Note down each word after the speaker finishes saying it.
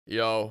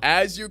Yo,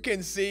 as you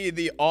can see,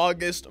 the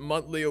August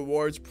monthly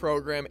awards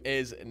program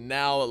is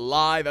now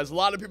live. As a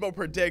lot of people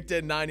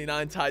predicted,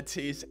 99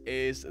 Tatis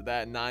is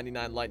that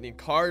 99 Lightning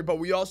card, but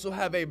we also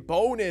have a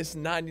bonus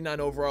 99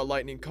 overall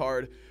Lightning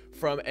card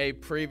from a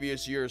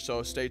previous year,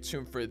 so stay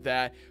tuned for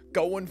that.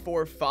 Going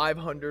for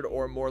 500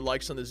 or more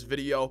likes on this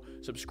video.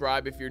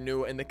 Subscribe if you're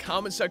new. In the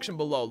comment section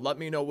below, let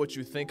me know what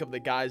you think of the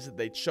guys that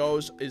they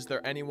chose. Is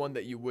there anyone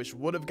that you wish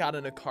would have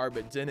gotten a card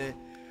but didn't?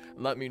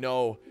 Let me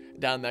know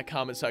down in that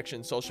comment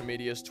section. Social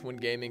medias, Twin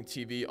Gaming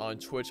TV on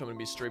Twitch. I'm going to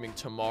be streaming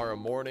tomorrow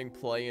morning,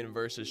 playing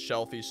versus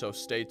Shelfie, so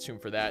stay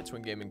tuned for that.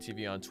 Twin Gaming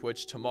TV on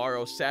Twitch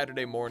tomorrow,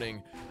 Saturday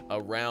morning,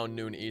 around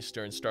noon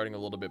Eastern, starting a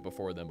little bit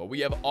before then. But we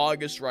have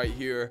August right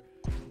here.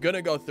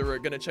 Gonna go through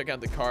it, gonna check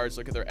out the cards,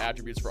 look at their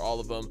attributes for all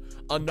of them.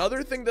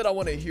 Another thing that I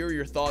want to hear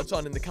your thoughts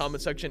on in the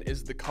comment section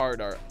is the card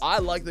art. I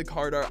like the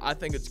card art. I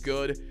think it's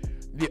good.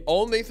 The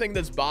only thing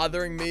that's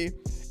bothering me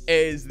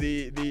is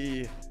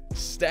the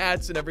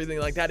stats and everything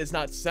like that is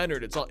not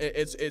centered. It's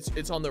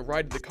on the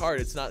right of the card.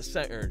 It's not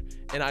centered,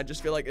 and I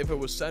just feel like if it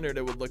was centered,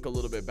 it would look a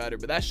little bit better.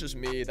 But that's just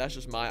me. That's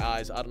just my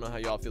eyes. I don't know how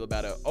y'all feel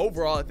about it.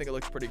 Overall, I think it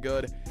looks pretty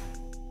good.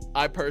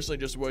 I personally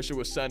just wish it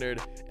was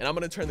centered, and I'm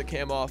gonna turn the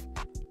cam off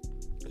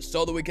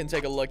so that we can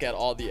take a look at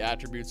all the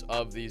attributes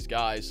of these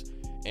guys.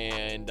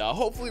 And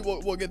hopefully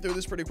we'll get through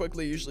this pretty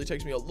quickly. It usually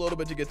takes me a little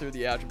bit to get through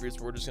the attributes,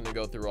 but we're just going to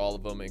go through all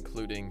of them,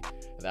 including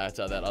that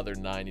other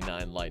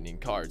 99 Lightning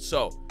card.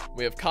 So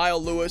we have Kyle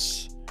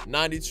Lewis,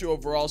 92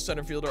 overall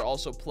center fielder,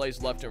 also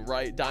plays left and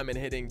right, diamond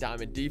hitting,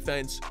 diamond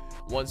defense,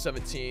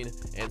 117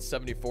 and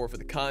 74 for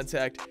the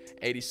contact,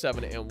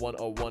 87 and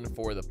 101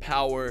 for the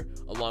power,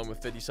 along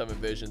with 57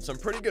 vision. Some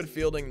pretty good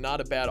fielding, not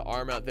a bad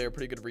arm out there,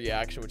 pretty good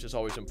reaction, which is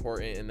always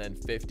important, and then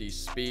 50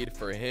 speed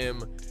for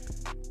him.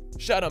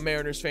 Shout out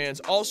Mariners fans.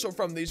 Also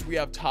from these, we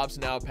have Tops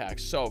Now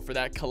packs. So for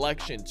that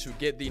collection, to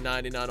get the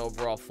 99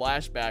 overall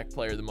flashback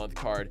player of the month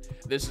card,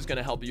 this is going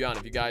to help you out.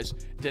 If you guys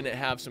didn't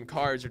have some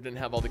cards or didn't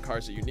have all the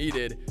cards that you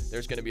needed,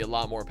 there's going to be a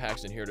lot more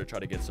packs in here to try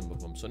to get some of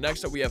them. So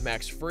next up, we have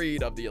Max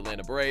Fried of the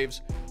Atlanta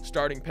Braves.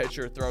 Starting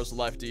pitcher, throws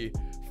lefty,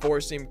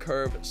 four-seam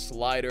curve,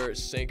 slider,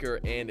 sinker,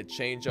 and a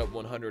changeup.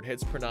 100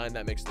 hits per 9.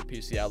 That makes the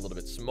PCI a little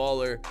bit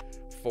smaller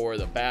for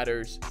the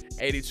batters.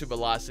 82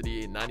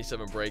 velocity,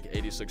 97 break,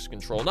 86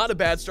 control. Not a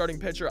bad starting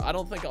pitcher. I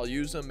don't think I'll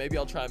use him. Maybe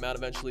I'll try him out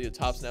eventually, a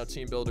Tops Now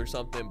team build or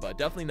something, but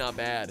definitely not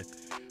bad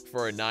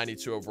for a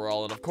 92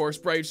 overall. And of course,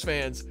 Braves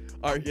fans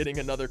are getting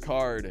another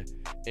card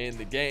in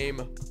the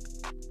game.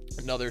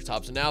 Another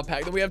Tops Now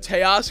pack. Then we have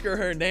Teoscar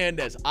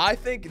Hernandez. I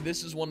think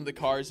this is one of the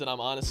cards that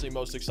I'm honestly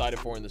most excited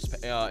for in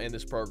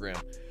this program.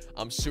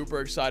 I'm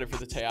super excited for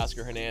the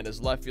Teoscar Hernandez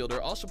left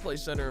fielder. Also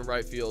plays center and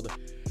right field.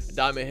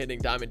 Diamond hitting,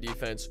 diamond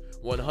defense,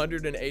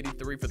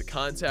 183 for the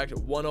contact,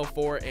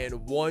 104 and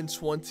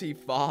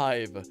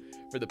 125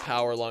 for the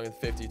power, along with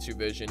 52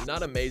 vision.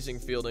 Not amazing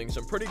fielding,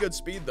 some pretty good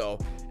speed though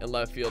in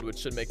left field, which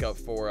should make up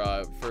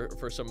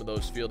for some of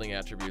those fielding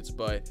attributes.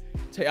 But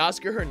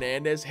Teoscar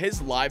Hernandez,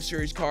 his live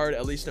series card,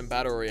 at least in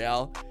Battle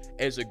Royale,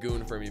 is a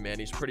goon for me, man.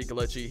 He's pretty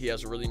glitchy. He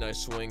has a really nice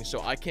swing,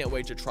 so I can't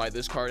wait to try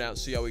this card out and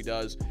see how he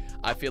does.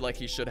 I feel like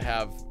he should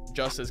have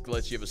just as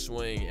glitchy of a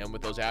swing, and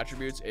with those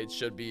attributes, it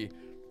should be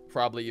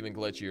probably even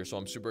glitchier. So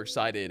I'm super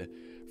excited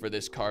for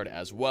this card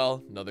as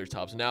well. Another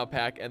Tops Now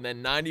pack. And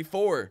then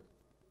 94,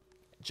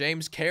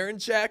 James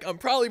Karinchak. I'm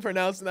probably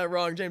pronouncing that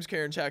wrong. James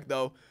Karinchak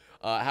though,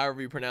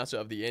 however you pronounce it,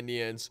 of the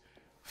Indians.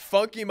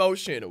 Funky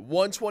motion,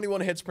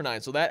 121 hits per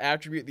 9. So that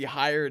attribute, the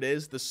higher it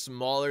is, the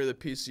smaller the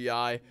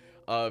PCI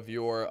of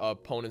your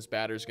opponent's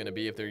batter is going to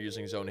be if they're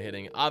using zone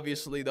hitting.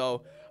 Obviously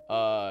though,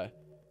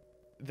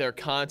 their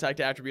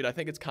contact attribute, I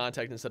think it's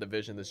contact instead of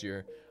vision this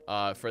year,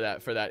 for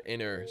that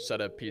inner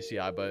set of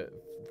PCI. But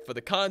for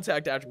the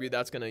contact attribute,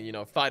 that's gonna, you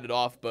know, fight it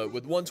off. But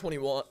with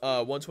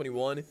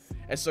 121,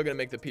 it's still gonna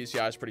make the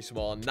PCIs pretty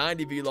small.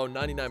 90 velo,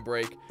 99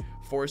 break,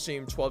 four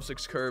seam,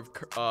 12-6 curve,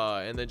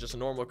 and then just a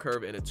normal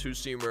curve and a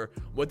two-seamer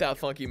with that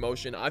funky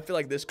motion. I feel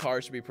like this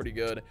card should be pretty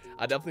good.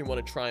 I definitely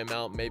want to try him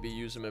out, maybe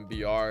use him in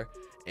BR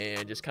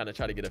and just kind of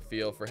try to get a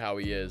feel for how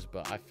he is.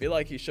 But I feel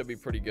like he should be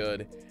pretty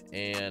good,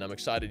 and I'm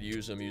excited to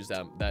use him, use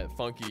that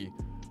funky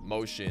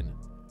motion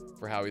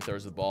for how he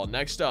throws the ball.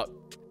 Next up,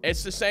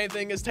 it's the same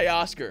thing as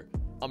Teoscar.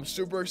 I'm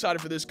super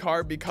excited for this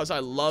card because I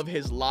love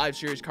his live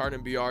series card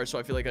in BR, so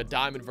I feel like a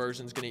diamond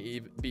version is going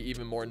to be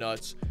even more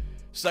nuts.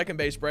 Second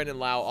base, Brandon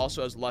Lau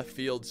also has left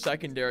field.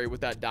 Secondary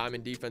with that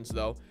diamond defense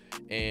though,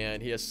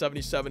 and he has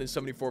 77 and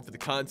 74 for the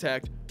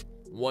contact,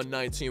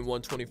 119,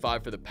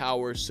 125 for the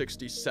power,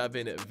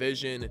 67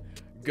 vision.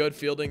 Good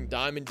fielding,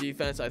 diamond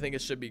defense. I think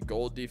it should be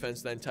gold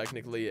defense then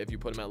technically if you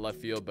put him at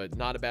left field, but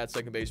not a bad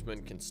second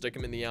baseman. Can stick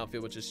him in the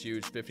outfield, which is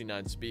huge.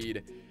 59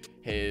 speed.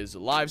 His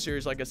live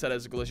series, like I said,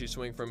 has a glitchy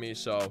swing for me,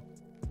 so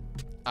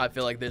I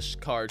feel like this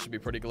card should be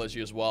pretty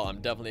glitchy as well.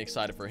 I'm definitely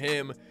excited for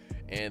him.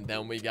 And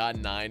then we got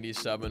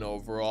 97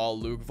 overall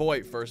Luke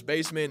Voit, first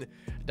baseman,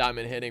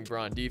 diamond hitting,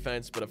 brawn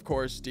defense, but of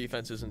course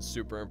defense isn't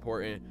super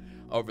important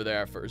over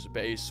there at first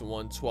base.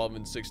 112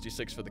 and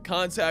 66 for the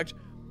contact,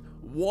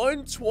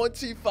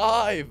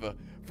 125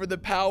 for the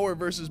power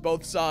versus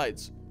both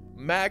sides.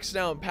 maxed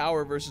out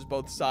power versus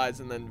both sides,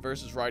 and then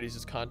versus righties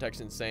his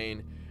contact's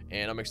insane.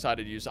 And I'm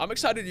excited to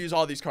use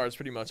all these cards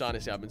pretty much,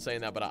 honestly. I've been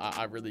saying that, but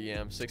I really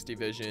am. 60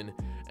 vision,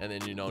 and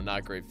then, you know,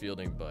 not great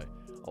fielding, but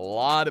a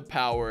lot of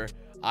power.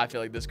 I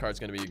feel like this card's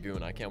going to be a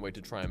goon. I can't wait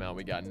to try him out.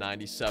 We got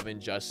 97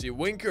 Jesse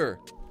Winker,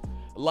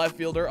 left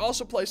fielder.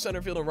 Also plays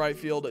center field and right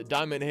field.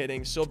 Diamond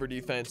hitting, silver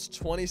defense,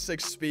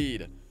 26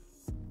 speed.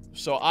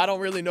 So I don't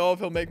really know if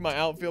he'll make my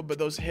outfield, but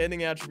those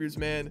hitting attributes,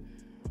 man,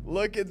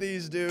 look at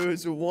these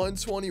dudes.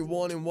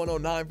 121 and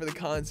 109 for the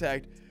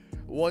contact,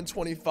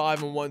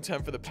 125 and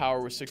 110 for the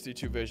power with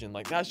 62 vision.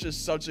 Like, that's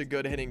just such a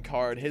good hitting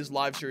card. His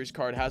live series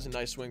card has a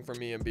nice swing for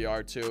me in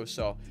BR too,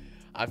 so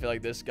I feel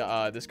like this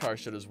card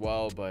should as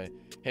well. But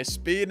his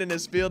speed and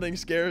his fielding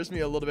scares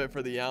me a little bit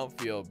for the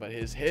outfield, but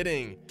his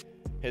hitting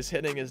is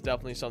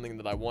definitely something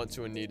that I want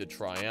to and need to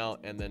try out.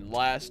 And then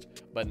last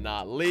but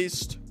not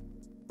least,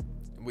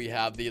 we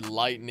have the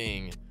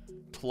Lightning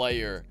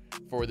player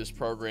for this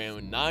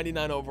program.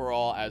 99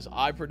 overall, as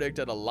I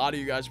predicted, a lot of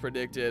you guys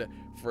predicted.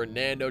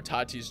 Fernando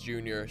Tatis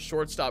Jr.,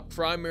 shortstop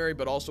primary,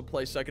 but also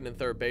plays second and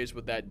third base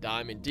with that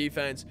diamond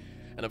defense.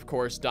 And of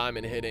course,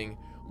 diamond hitting,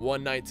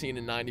 119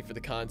 and 90 for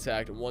the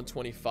contact,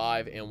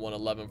 125 and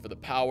 111 for the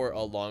power,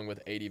 along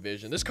with 80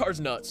 vision. This card's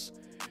nuts.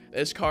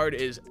 This card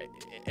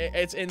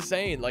it's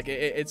insane. Like,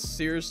 it's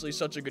seriously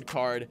such a good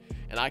card,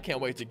 and I can't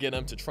wait to get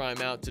him, to try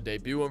him out, to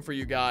debut him for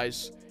you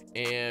guys.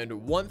 And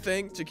one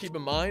thing to keep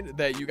in mind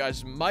that you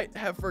guys might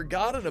have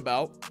forgotten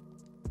about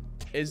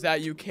is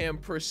that you can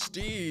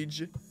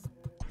prestige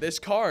this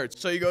card.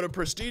 So you go to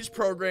prestige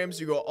programs,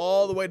 you go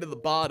all the way to the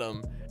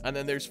bottom, and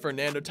then there's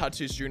Fernando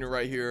Tatis Jr.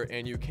 right here,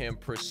 and you can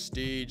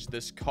prestige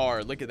this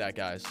card. Look at that,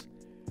 guys.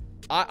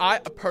 I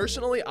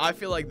personally, I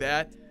feel like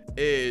that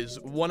is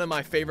one of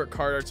my favorite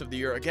card arts of the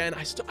year. Again,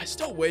 I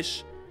still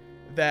wish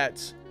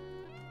that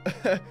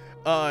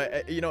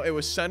you know, it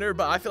was centered,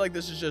 but I feel like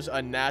this is just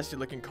a nasty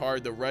looking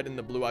card. The red and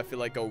the blue, I feel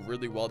like, go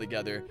really well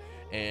together,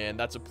 and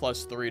that's a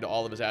 +3 to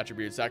all of his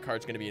attributes. That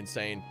card's going to be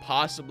insane.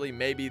 Possibly,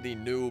 maybe the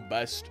new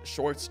best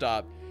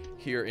shortstop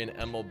here in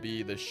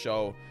MLB The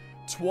Show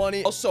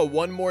 20. Also,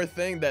 one more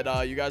thing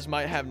that you guys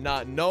might have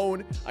not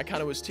known, I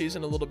kind of was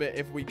teasing a little bit.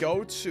 If we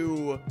go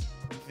to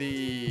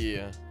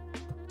the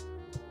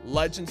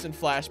Legends and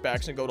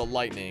Flashbacks and go to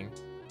Lightning,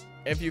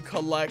 if you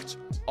collect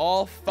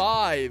all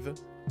 5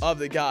 of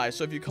the guys,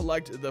 so if you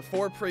collect the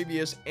 4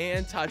 previous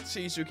and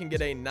Tatis, you can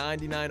get a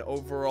 99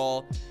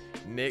 overall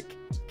Nick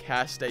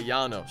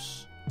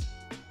Castellanos,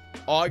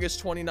 August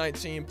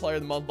 2019 Player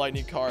of the Month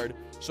Lightning card.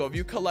 So if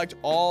you collect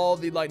all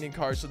the Lightning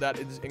cards, so that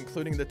is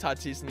including the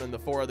Tatis and then the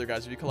 4 other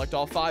guys, if you collect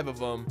all 5 of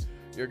them,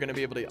 you're going to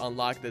be able to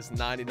unlock this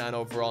 99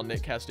 overall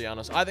Nick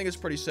Castellanos. I think it's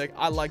pretty sick.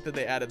 I like that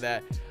they added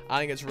that. I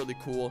think it's really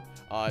cool.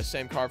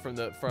 Same card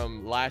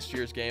from last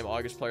year's game,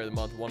 August Player of the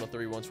Month,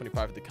 103,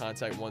 125 for the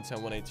contact,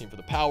 110, 118 for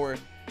the power,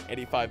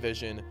 85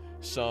 vision,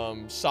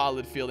 some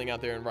solid fielding out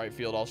there in right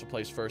field. Also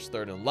plays first,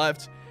 third, and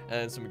left,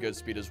 and some good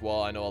speed as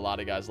well. I know a lot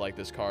of guys like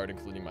this card,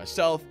 including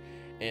myself,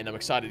 and I'm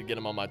excited to get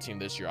him on my team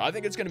this year. I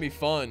think it's going to be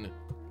fun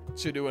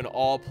to do an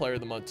all Player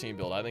of the Month team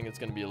build. I think it's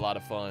going to be a lot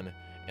of fun.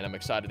 And I'm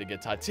excited to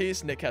get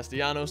Tatis, Nick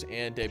Castellanos,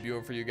 and debut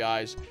him for you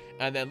guys.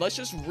 And then let's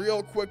just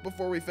real quick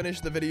before we finish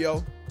the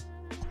video,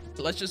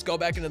 let's just go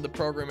back into the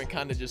program and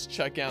kind of just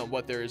check out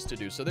what there is to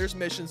do. So there's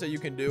missions that you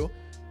can do.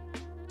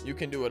 You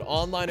can do it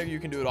online or you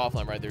can do it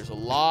offline, right? There's a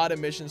lot of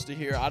missions to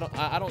here. I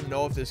don't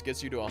know if this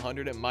gets you to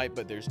 100. It might,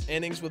 but there's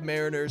innings with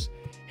Mariners,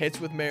 hits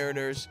with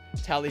Mariners,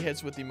 tally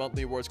hits with the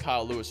monthly awards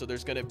Kyle Lewis. So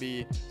there's going to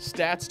be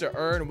stats to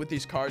earn with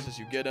these cards as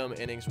you get them.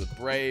 Innings with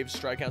Braves,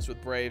 strikeouts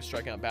with Braves,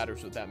 strikeout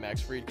batters with that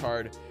Max Fried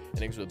card,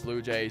 innings with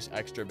Blue Jays,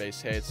 extra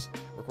base hits,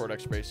 record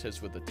extra base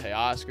hits with the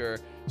Teoscar.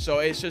 So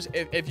it's just,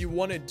 if you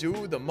want to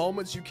do the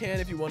moments, you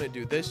can. If you want to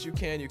do this, you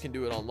can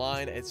do it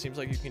online. It seems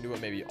like you can do it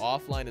maybe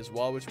offline as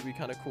well, which would be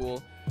kind of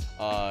cool.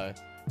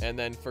 And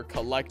then for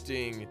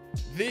collecting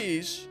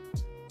these,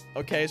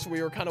 okay, so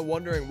we were kind of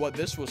wondering what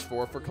this was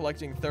for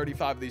collecting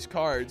 35 of these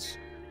cards.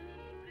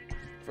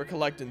 For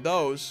collecting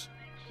those,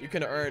 you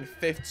can earn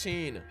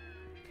 15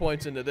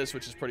 points into this,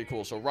 which is pretty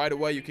cool. So right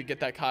away, you could get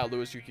that Kyle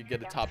Lewis, you could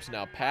get a Tops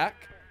Now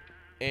pack,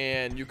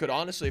 and you could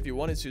honestly, if you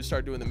wanted to,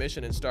 start doing the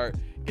mission and start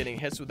getting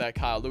hits with that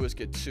Kyle Lewis,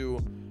 get 2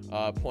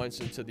 points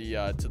into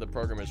the to the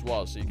program as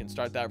well. So you can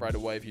start that right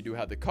away if you do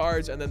have the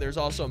cards. And then there's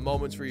also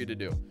moments for you to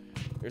do.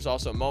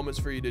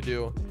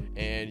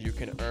 And you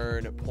can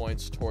earn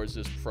points towards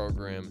this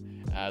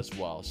program as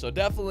well. So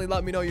definitely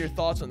let me know your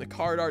thoughts on the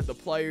card art, the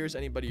players,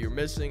 anybody you're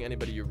missing,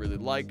 anybody you really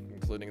like,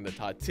 including the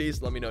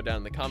Tatis. Let me know down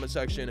in the comment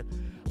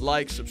section.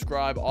 Like,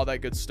 subscribe, all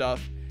that good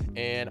stuff.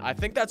 And I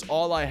think that's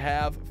all I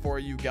have for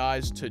you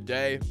guys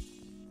today.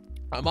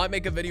 I might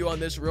make a video on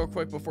this real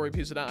quick before we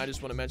piece it out. I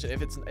just want to mention,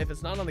 if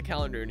it's not on the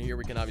calendar in here,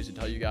 we can obviously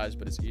tell you guys,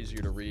 but it's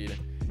easier to read.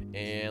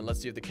 And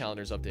let's see if the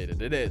calendar is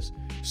updated. It is.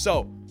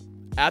 So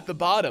at the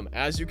bottom,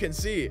 as you can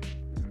see,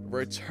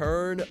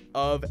 Return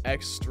of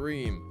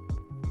Extreme.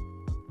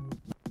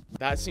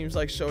 That seems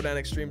like Showdown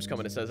Extreme's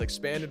coming. It says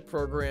expanded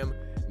program,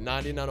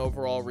 99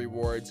 overall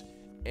rewards,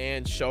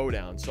 and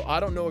Showdown. So I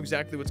don't know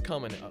exactly what's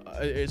coming.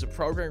 Is a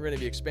program going to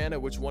be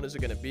expanded? Which one is it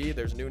going to be?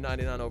 There's new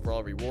 99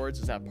 overall rewards.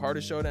 Is that part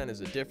of Showdown?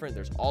 Is it different?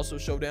 There's also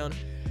Showdown.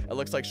 It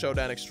looks like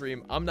Showdown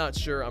Extreme. I'm not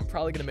sure. I'm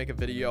probably going to make a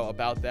video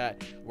about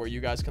that where you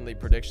guys can leave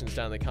predictions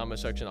down in the comment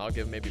section. I'll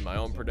give maybe my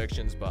own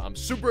predictions, but I'm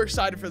super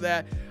excited for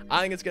that.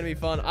 I think it's going to be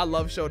fun. I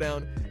love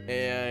Showdown,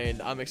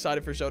 and I'm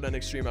excited for Showdown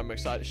Extreme. I'm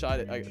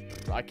excited.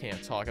 I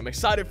can't talk. I'm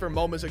excited for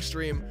Moments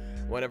Extreme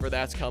whenever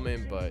that's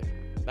coming, but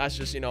that's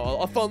just, you know,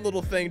 a fun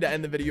little thing to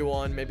end the video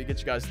on. Maybe get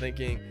you guys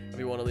thinking if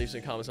you want to leave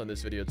some comments on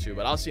this video too.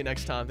 But I'll see you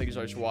next time. Thank you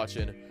so much for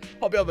watching.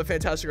 Hope you have a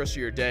fantastic rest of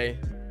your day.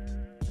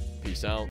 Peace out.